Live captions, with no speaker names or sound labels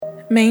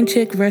Main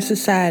chick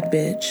versus side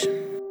bitch.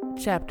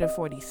 Chapter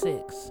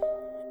 46,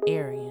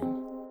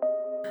 Arian.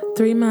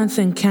 3 months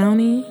in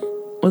county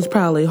was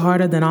probably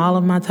harder than all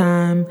of my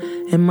time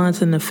and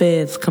months in the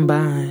feds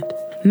combined.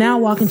 Now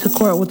walking to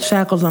court with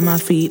shackles on my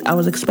feet, I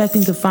was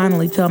expecting to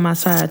finally tell my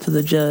side to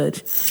the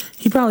judge.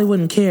 He probably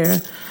wouldn't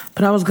care,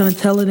 but I was going to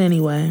tell it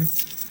anyway.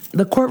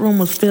 The courtroom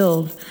was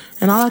filled,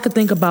 and all I could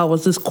think about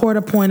was this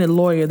court-appointed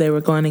lawyer they were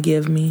going to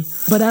give me.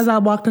 But as I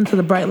walked into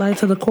the bright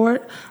lights of the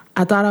court,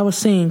 I thought I was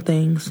seeing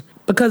things.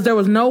 Because there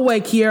was no way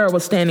Kiera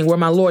was standing where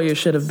my lawyer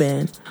should have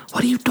been.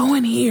 "What are you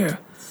doing here?"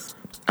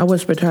 I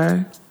whispered to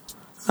her.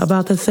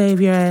 "About to save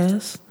your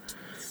ass."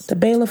 The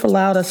bailiff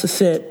allowed us to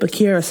sit, but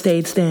Kiera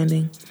stayed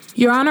standing.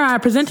 "Your Honor, I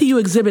present to you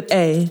Exhibit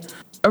A,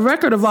 a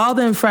record of all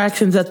the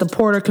infractions at the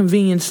Porter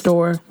convenience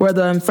store where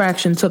the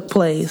infraction took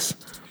place.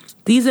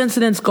 These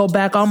incidents go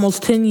back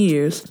almost 10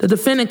 years. The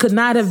defendant could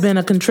not have been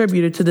a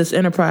contributor to this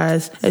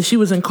enterprise as she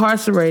was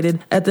incarcerated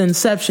at the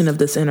inception of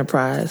this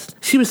enterprise.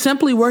 She was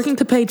simply working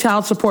to pay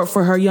child support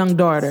for her young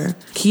daughter.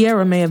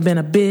 Kiera may have been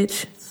a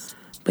bitch,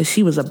 but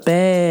she was a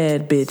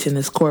bad bitch in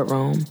this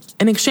courtroom.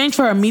 In exchange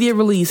for her immediate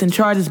release and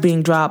charges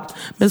being dropped,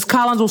 Ms.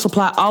 Collins will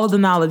supply all of the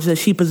knowledge that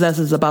she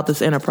possesses about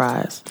this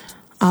enterprise."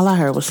 All I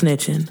heard was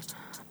snitching.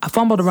 I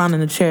fumbled around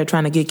in the chair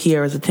trying to get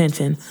Kiera's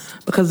attention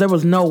because there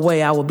was no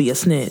way I would be a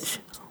snitch.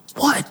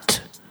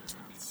 "What?"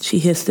 she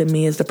hissed at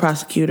me as the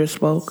prosecutor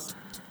spoke.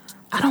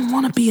 "I don't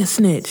want to be a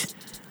snitch."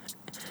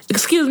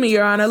 "Excuse me,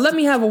 Your Honor. Let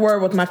me have a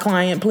word with my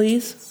client,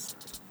 please."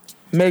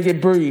 "Make it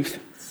brief."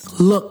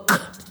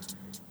 "Look,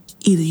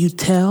 either you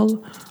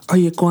tell or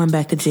you're going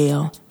back to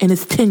jail. And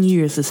it's 10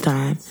 years this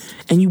time.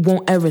 And you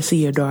won't ever see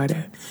your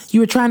daughter. You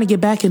were trying to get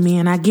back at me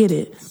and I get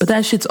it. But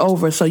that shit's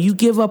over. So you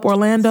give up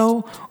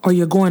Orlando or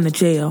you're going to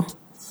jail."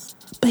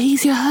 "But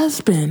he's your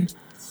husband."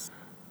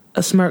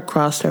 A smirk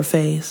crossed her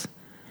face.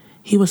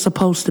 "He was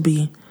supposed to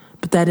be,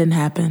 but that didn't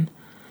happen."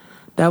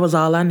 That was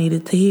all I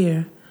needed to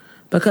hear.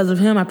 Because of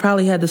him, I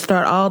probably had to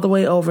start all the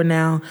way over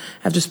now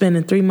after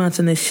spending 3 months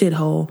in this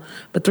shithole.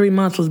 But 3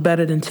 months was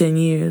better than 10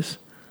 years.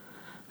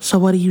 "So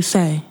what do you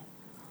say?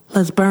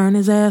 Let's burn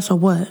his ass or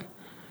what?"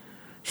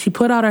 She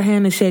put out her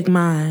hand to shake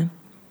mine.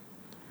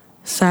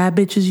 "Side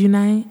bitches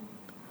unite?"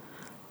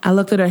 I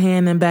looked at her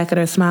hand and back at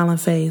her smiling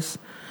face.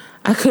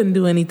 I couldn't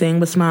do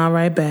anything but smile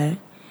right back.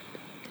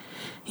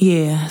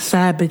 "Yeah,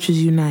 side bitches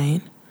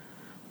unite,"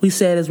 we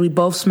said as we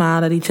both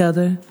smiled at each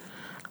other.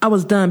 I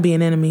was done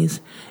being enemies.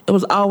 It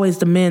was always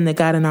the men that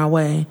got in our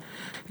way.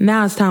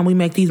 Now it's time we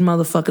make these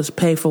motherfuckers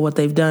pay for what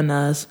they've done to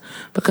us,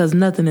 because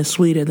nothing is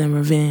sweeter than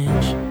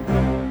revenge.